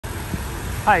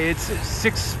Hi, it's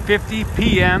 6:50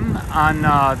 p.m. on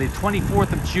the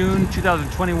 24th of June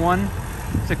 2021.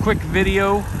 It's a quick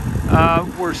video.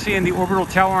 We're seeing the Orbital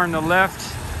Tower on the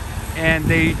left, and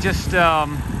they just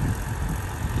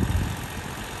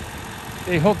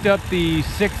they hooked up the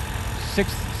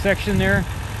sixth section there,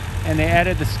 and they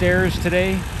added the stairs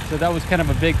today, so that was kind of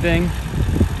a big thing.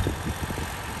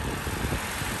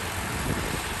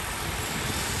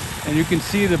 And you can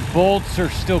see the bolts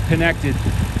are still connected.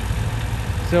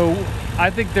 So I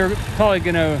think they're probably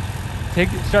gonna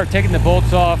start taking the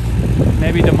bolts off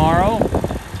maybe tomorrow,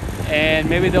 and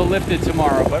maybe they'll lift it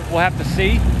tomorrow, but we'll have to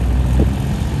see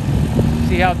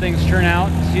how things turn out,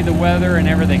 see the weather and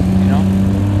everything, you know.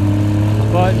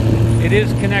 But it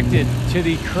is connected to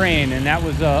the crane, and that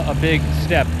was a big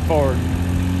step forward.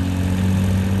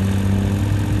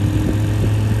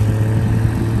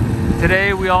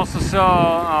 Today we also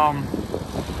saw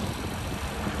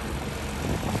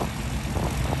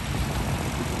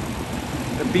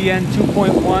the BN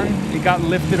 2.1. It got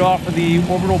lifted off of the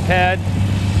orbital pad,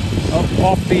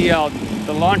 off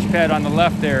the launch pad on the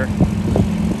left there.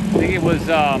 I think it was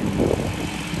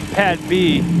pad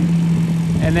B,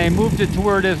 and they moved it to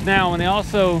where it is now. And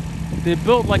they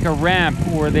built like a ramp,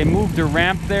 or they moved a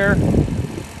ramp there,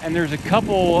 and there's a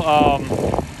couple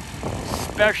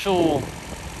special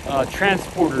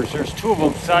transporters. There's two of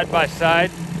them side by side,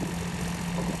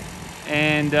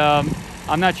 and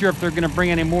I'm not sure if they're going to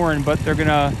bring any more in, but they're going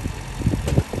to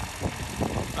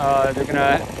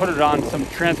put it on some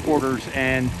transporters,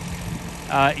 and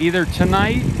either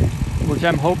tonight, which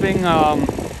I'm hoping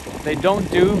they don't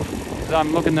do, because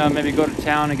I'm looking to maybe go to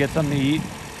town and get something to eat,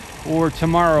 or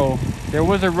tomorrow. There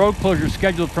was a road closure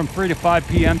scheduled from 3 to 5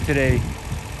 p.m. today,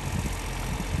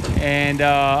 and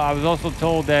I was also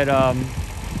told that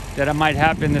that it might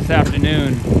happen this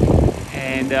afternoon,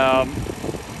 and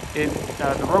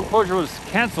the road closure was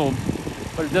canceled,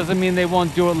 but it doesn't mean they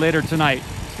won't do it later tonight.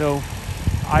 So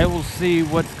I will see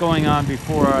what's going on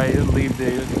before I leave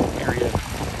the area.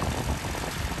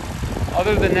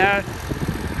 Other than that,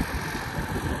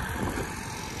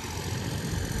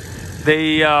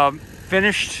 they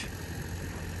finished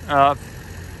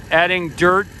adding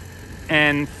dirt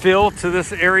and fill to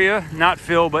this area. Not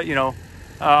fill, but you know,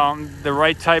 the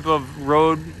right type of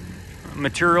road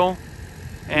material.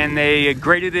 And they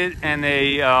graded it, and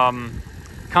they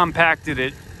compacted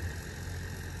it.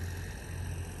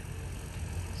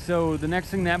 So the next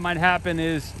thing that might happen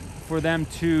is for them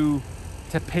to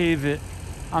pave it.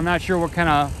 I'm not sure what kind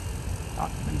of,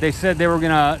 they said they were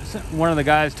gonna, one of the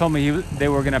guys told me they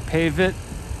were gonna pave it.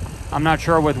 I'm not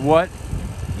sure with what,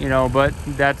 you know, but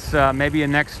that's maybe a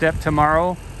next step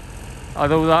tomorrow.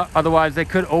 Otherwise they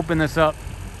could open this up,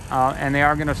 and they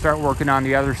are gonna start working on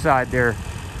the other side there.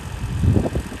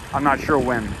 I'm not sure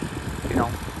when, you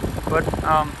know, but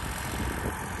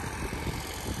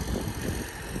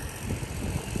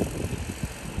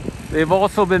they've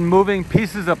also been moving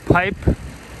pieces of pipe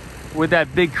with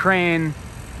that big crane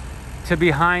to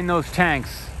behind those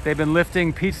tanks. They've been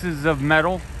lifting pieces of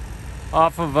metal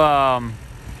off of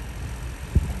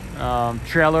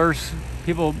trailers.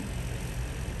 People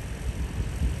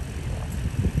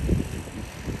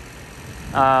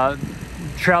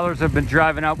trailers have been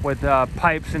driving up with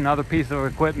pipes and other pieces of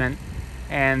equipment,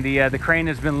 and the crane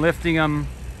has been lifting them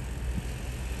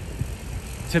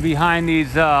to behind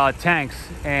these tanks,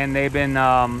 and they've been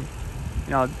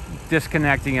you know,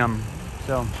 disconnecting them.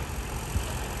 So,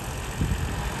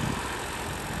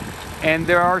 and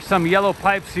there are some yellow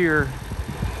pipes here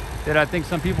that I think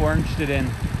some people are interested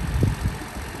in.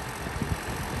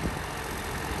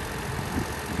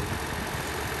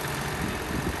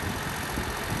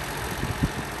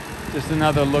 Just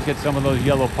another look at some of those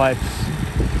yellow pipes.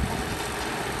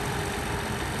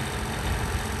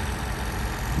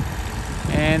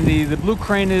 And the blue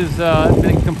crane has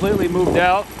been completely moved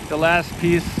out. The last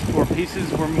piece or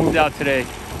pieces were moved out today.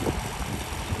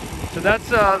 So that's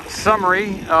a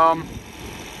summary.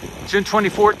 June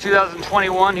 24th,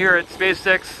 2021 here at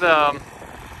SpaceX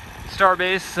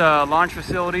Starbase launch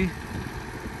facility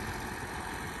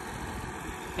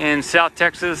in South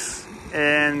Texas.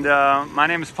 And my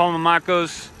name is Paul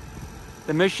Mamakos.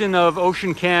 The mission of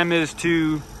Ocean Cam is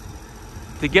to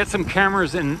get some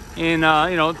cameras in you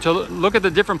know, to look at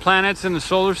the different planets in the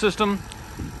solar system,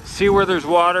 see where there's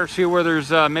water, see where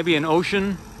there's maybe an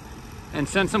ocean, and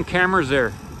send some cameras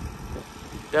there.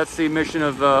 That's the mission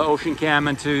of Ocean Cam,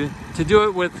 and to do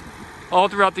it with all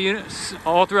throughout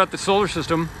the solar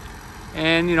system,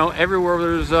 and you know, everywhere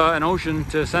there's an ocean,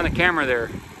 to send a camera there.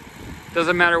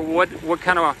 Doesn't matter what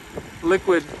kind of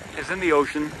liquid is in the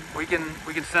ocean, we can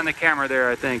send a camera there,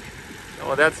 I think.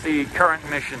 So that's the current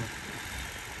mission.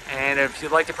 And if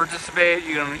you'd like to participate,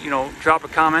 you can, drop a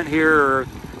comment here or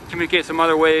communicate some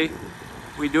other way.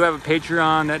 We do have a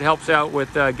Patreon that helps out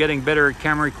with getting better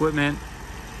camera equipment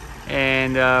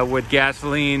and with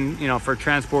gasoline, for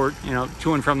transport,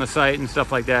 to and from the site and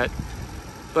stuff like that.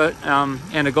 But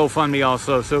and a GoFundMe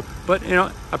also. So, but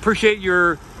appreciate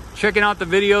your checking out the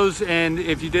videos, and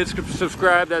if you did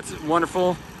subscribe, that's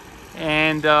wonderful.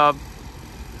 And have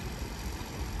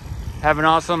an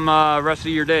awesome rest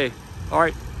of your day. All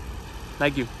right,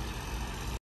 thank you.